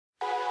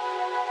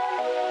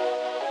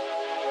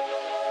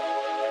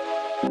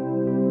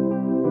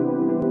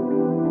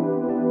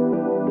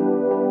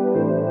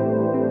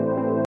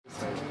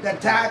the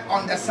tag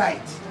on the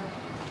side.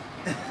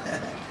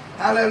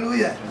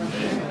 Hallelujah.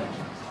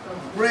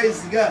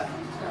 Praise God.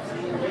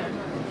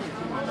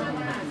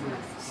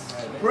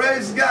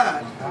 Praise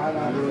God.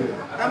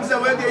 I'm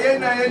saying when the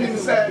end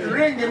said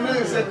ring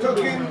is a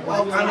token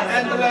of an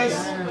endless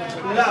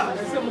love.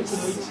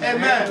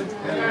 Amen.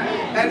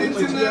 And it's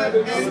in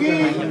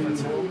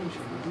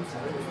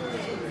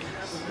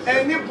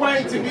any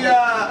point to be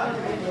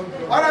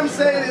what I'm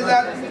saying is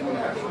that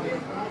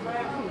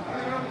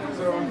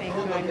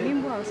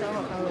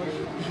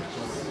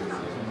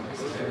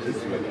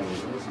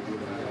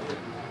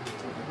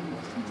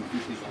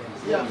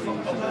yeah,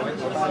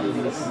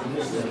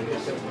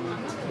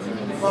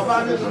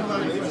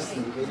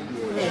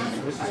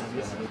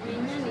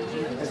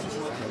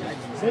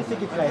 Don't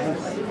think it like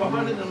this.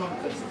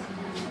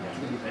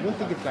 Don't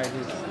think it like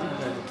this.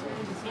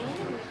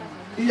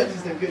 Yeah, this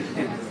is good.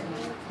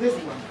 This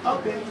one.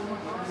 Okay.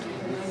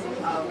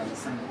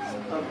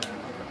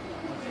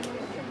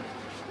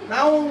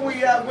 Now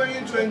we are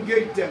going to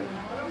engage them.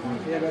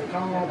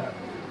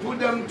 Put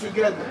them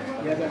together.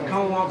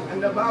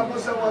 And the Bible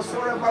says,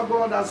 whatsoever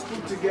God has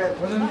put together,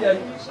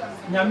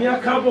 no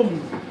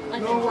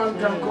one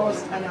can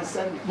cause an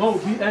assembly. When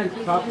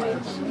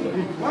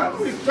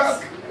we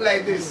talk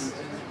like this,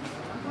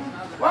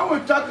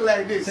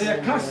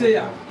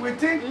 we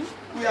think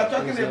we are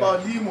talking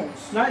about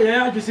demons.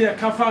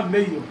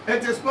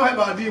 It is not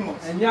about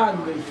demons.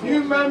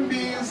 Human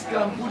beings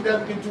can put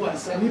them into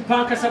assembly.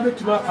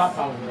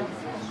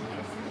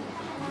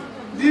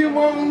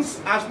 Demons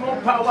has no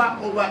power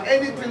over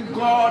anything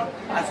God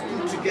has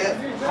put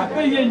together.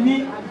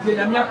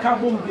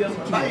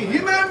 But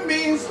human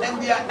beings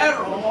and their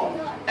error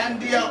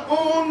and their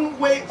own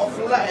way of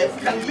life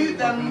can lead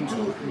them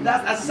to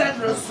that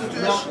ascendant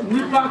situation.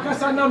 Because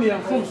when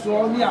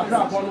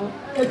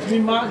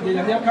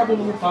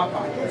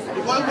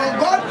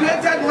God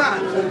created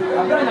man,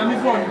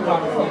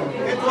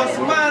 it was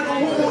man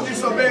who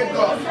disobeyed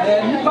God.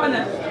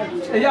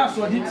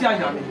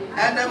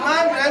 And the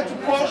man had to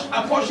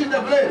apportion the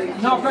blame.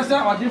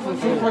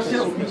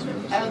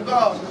 And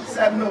God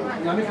said no.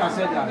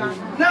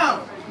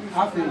 Now,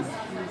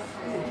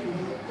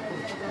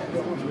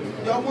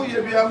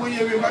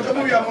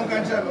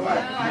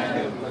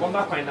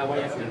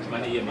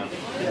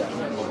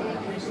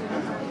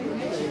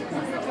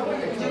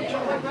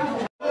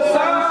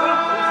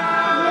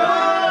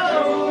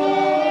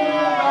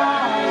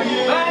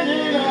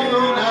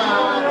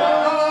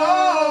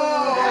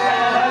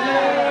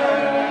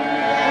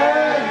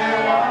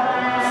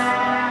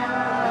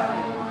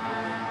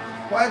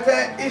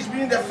 each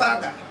being the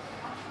father.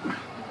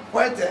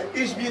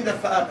 Each being the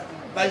father.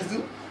 But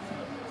do?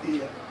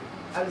 Yeah.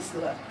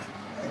 Alistair.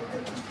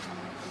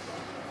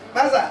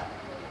 Master,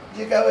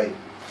 take away.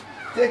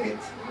 Take it.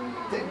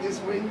 Take this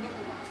ring.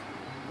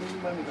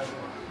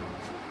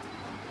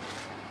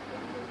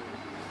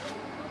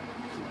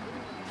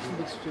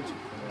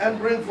 And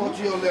bring forth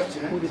your left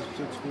hand.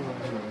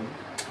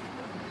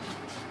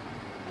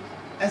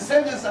 And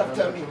say this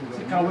after me.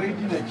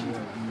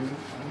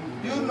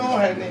 You know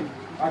her name.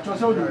 I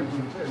don't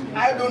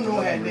know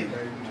her name.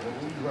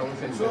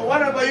 So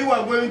whatever you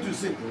are going to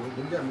say,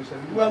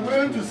 you are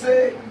going to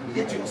say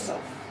it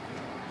yourself.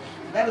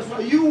 That is why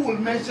you will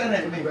mention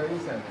her name.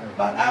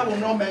 But I will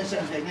not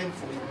mention her name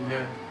for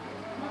you.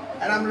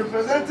 And I'm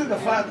representing the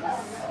Father.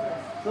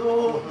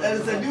 So there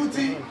is a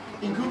duty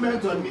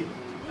incumbent on me.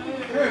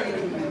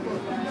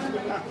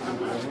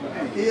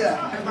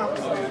 Yeah.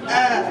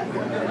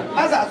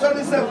 As I told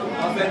you,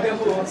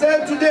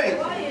 say today.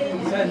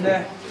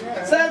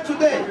 Say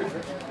today.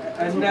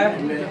 And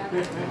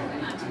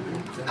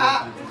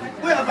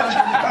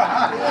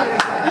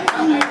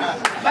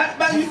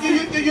but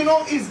you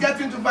know it's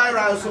getting to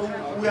viral, so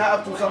we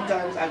have to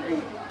sometimes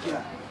agree.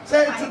 Yeah.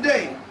 Say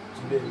today.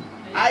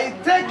 I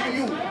take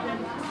you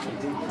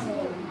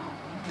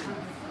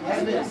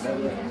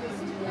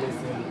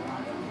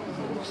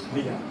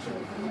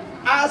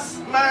as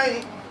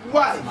my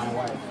wife.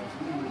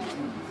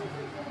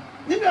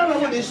 You don't know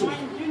what this is.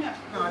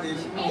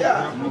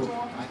 Yeah.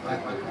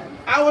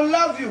 I will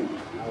love you.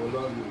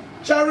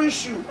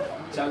 Cherish you.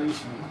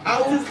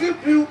 I will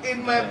keep you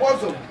in my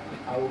bosom.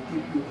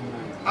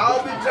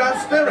 I'll be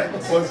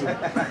transparent.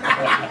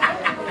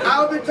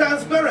 I'll be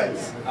transparent.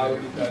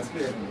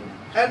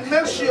 And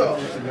make sure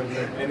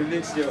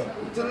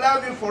to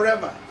love you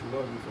forever.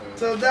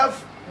 Till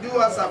death do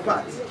us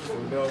apart.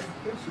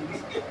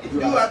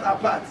 Do us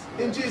apart.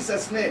 In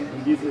Jesus' name.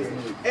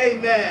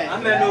 Amen.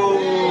 Amen.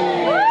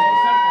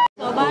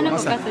 So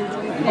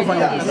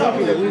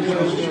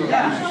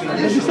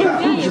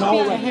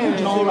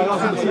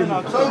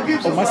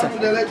give some to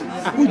the legend.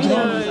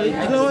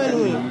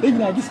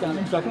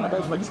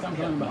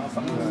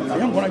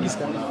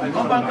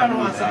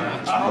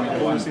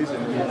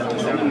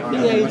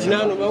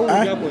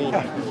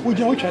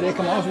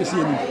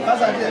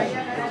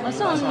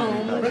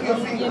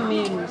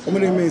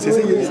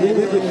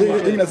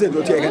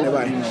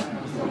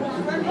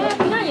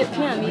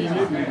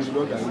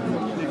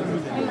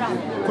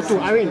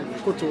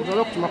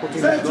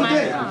 Say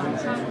today,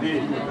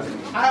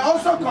 I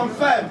also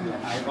confirm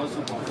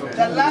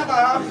the love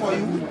I have for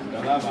you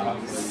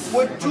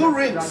with 2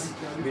 rings.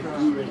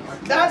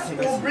 That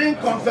will bring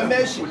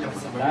confirmation.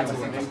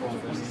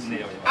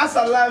 As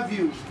I love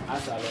you,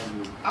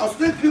 I'll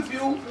still keep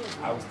you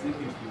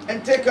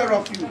and take care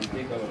of you.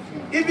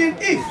 Even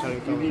if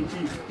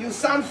you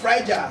sound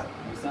fragile,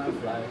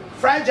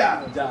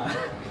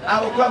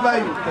 I will cover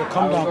you.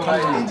 Come down.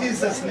 In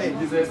Jesus' name.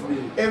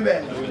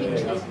 Amen.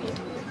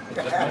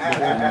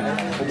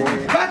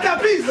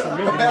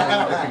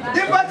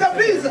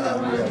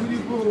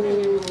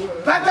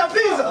 Patapa.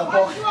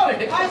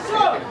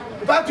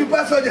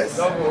 Patapa soldiers.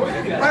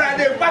 What are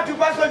they?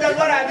 Patapa soldiers,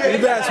 what are they?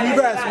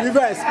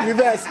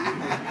 Reverse.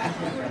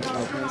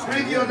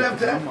 Bring your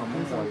left hand.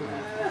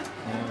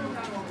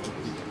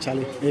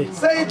 Charlie. Hey.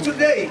 Say it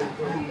today.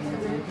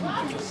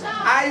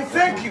 I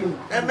thank you.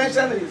 And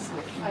mention this.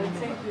 I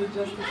thank you,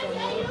 Justice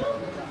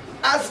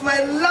Amoah. As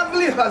my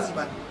lovely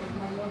husband,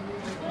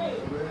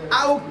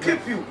 I will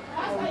keep you.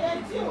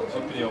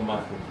 Open your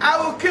mouth. I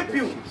will keep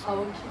you. I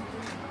will keep you.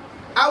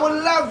 I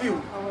will love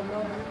you. I will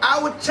love you. I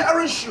will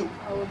cherish you.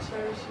 I will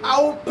cherish you.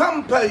 I will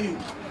pamper you.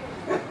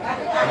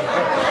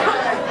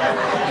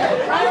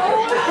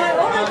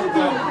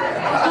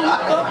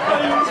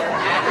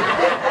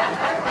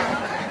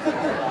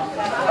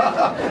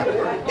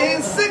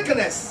 In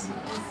sickness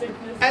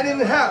and in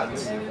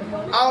health,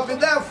 I'll be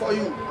there for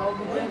you.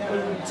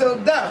 Till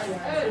death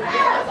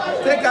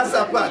take us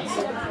apart.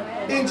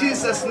 In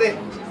Jesus' name.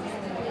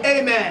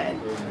 Amen.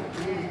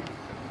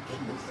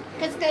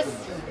 In the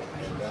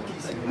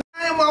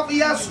name of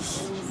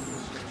Jesus.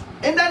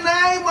 In the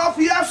name of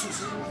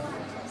Jesus.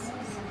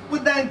 We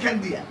thank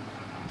Candia.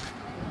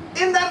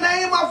 In the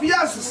name of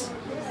Jesus.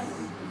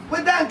 We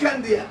thank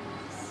Candia.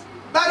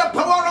 By the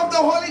power of the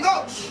Holy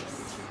Ghost.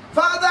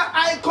 Father,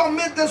 I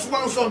commit this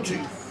ones unto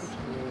you.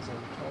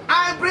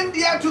 I bring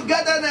their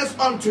togetherness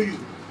unto you.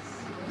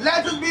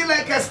 Let it be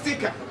like a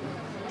sticker.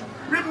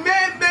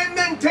 Remain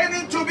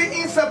maintaining to be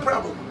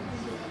inseparable.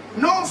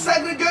 No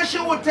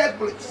segregation will take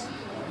place.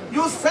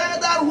 You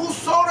said that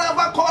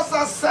whosoever causes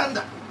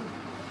asunder,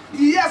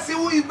 yes, he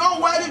is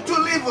not worthy to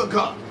live with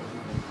God.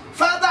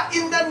 Father,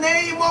 in the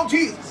name of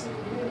Jesus,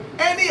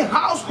 any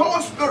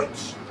household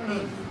spirit,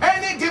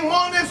 any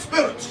demonic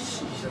spirit,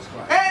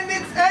 any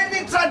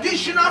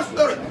traditional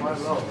spirit,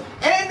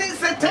 any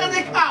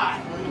satanic eye,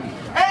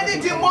 any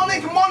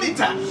demonic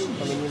monitor,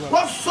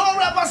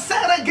 whatsoever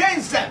set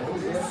against them,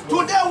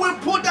 today we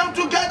put them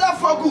together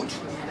for good.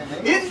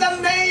 In the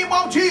name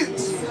of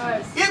Jesus.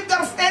 If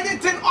there's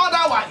anything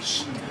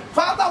otherwise,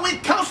 Father, we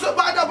cancel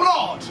by the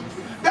blood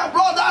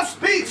that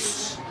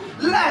speaks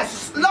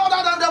less,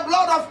 louder than the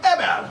blood of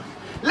Abel.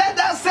 Let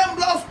that same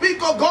blood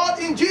speak, oh God,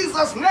 in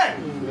Jesus'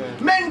 name.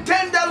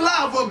 Maintain the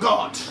love, oh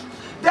God.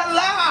 The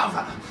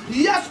love,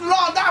 yes,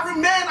 Lord, that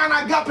remain an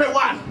agape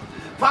one.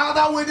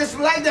 Father, we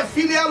dislike the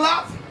filial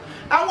love,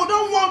 and we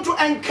don't want to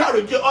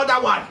encourage the other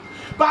one.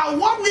 But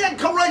what we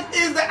encourage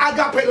is the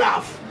agape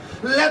love.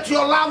 Let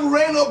your love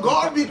reign, oh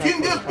God,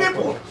 between these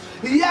people.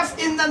 Yes,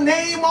 in the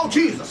name of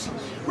Jesus.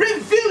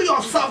 Reveal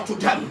yourself to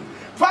them.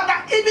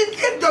 Father, even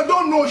if they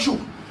don't know you,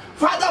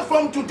 Father,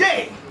 from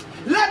today,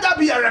 let there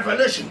be a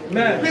revelation.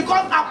 Amen.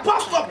 Because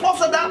Apostle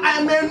said that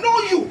I may know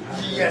you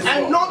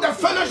and know the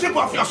fellowship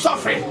of your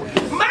suffering.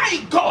 My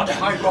God,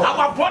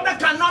 our brother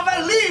can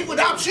never live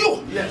without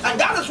you. And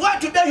that is why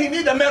today he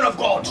needs a man of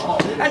God.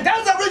 And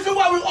that's the reason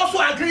why we also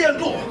agree and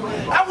do.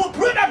 I will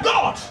pray that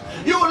God,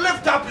 you will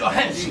lift up your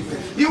hands.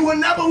 We will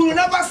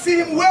never see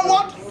him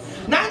wayward.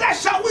 Neither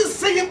shall we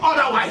see him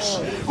otherwise.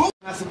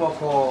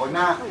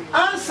 Now,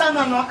 answer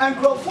no and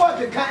go for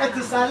the kind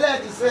of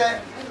salad to say,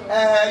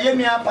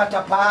 Yemia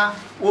Patapa,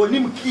 or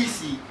Nim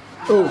Kisi.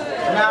 Oh,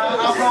 now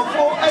I'm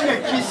for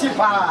any kissy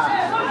pa.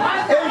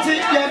 And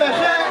you have a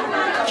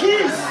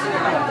kiss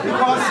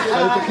because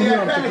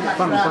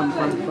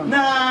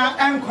now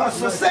I'm cross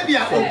so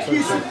Sabia or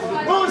kiss.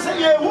 Oh, say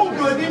you won't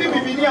go in the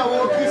beginning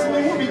or kiss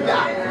me, who be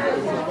that.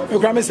 You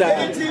promise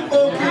that.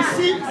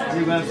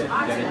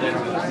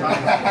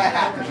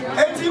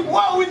 And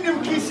what would you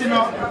kiss you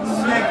know?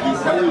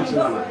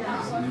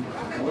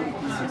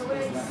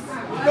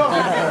 No.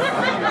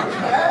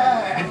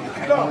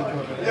 No.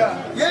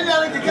 Yeah.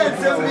 Yeah, you can't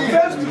tell me.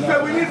 Face to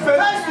face, we need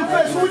face to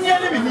face. Who near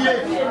me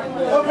here?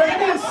 Over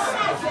this.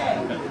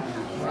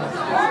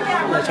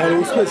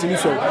 Charlie, space in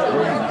so. Let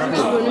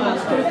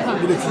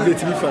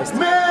me first.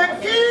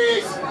 Make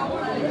kiss.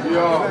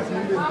 Yeah.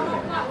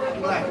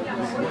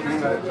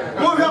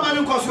 Move your man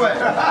in Cosway.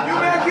 You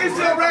may kiss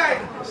your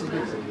bride.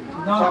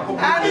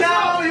 And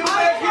now you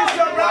may kiss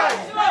your bride.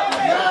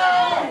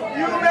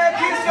 You may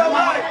kiss your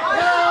bride.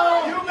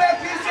 You may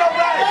kiss your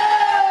bride.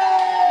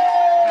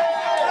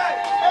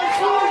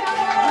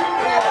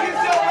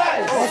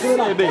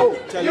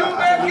 You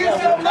may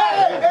kiss your bride.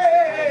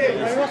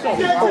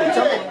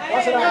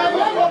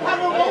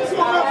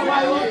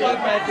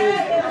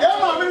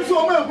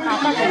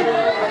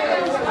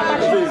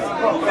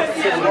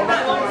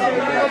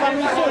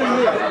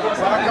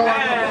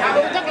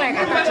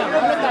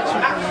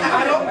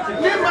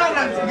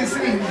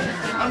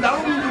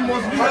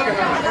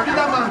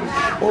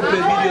 Open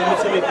video, no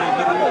se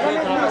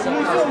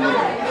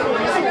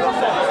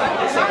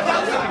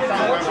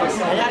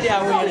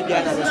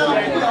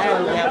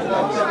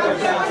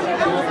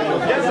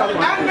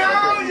And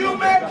now you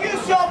may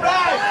kiss your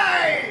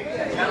bride.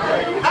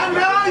 And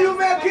now you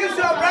may kiss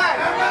your bride.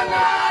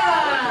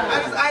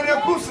 And it's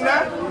eine Kuss, ne?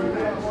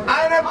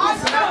 Eine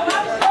Kuss, ne?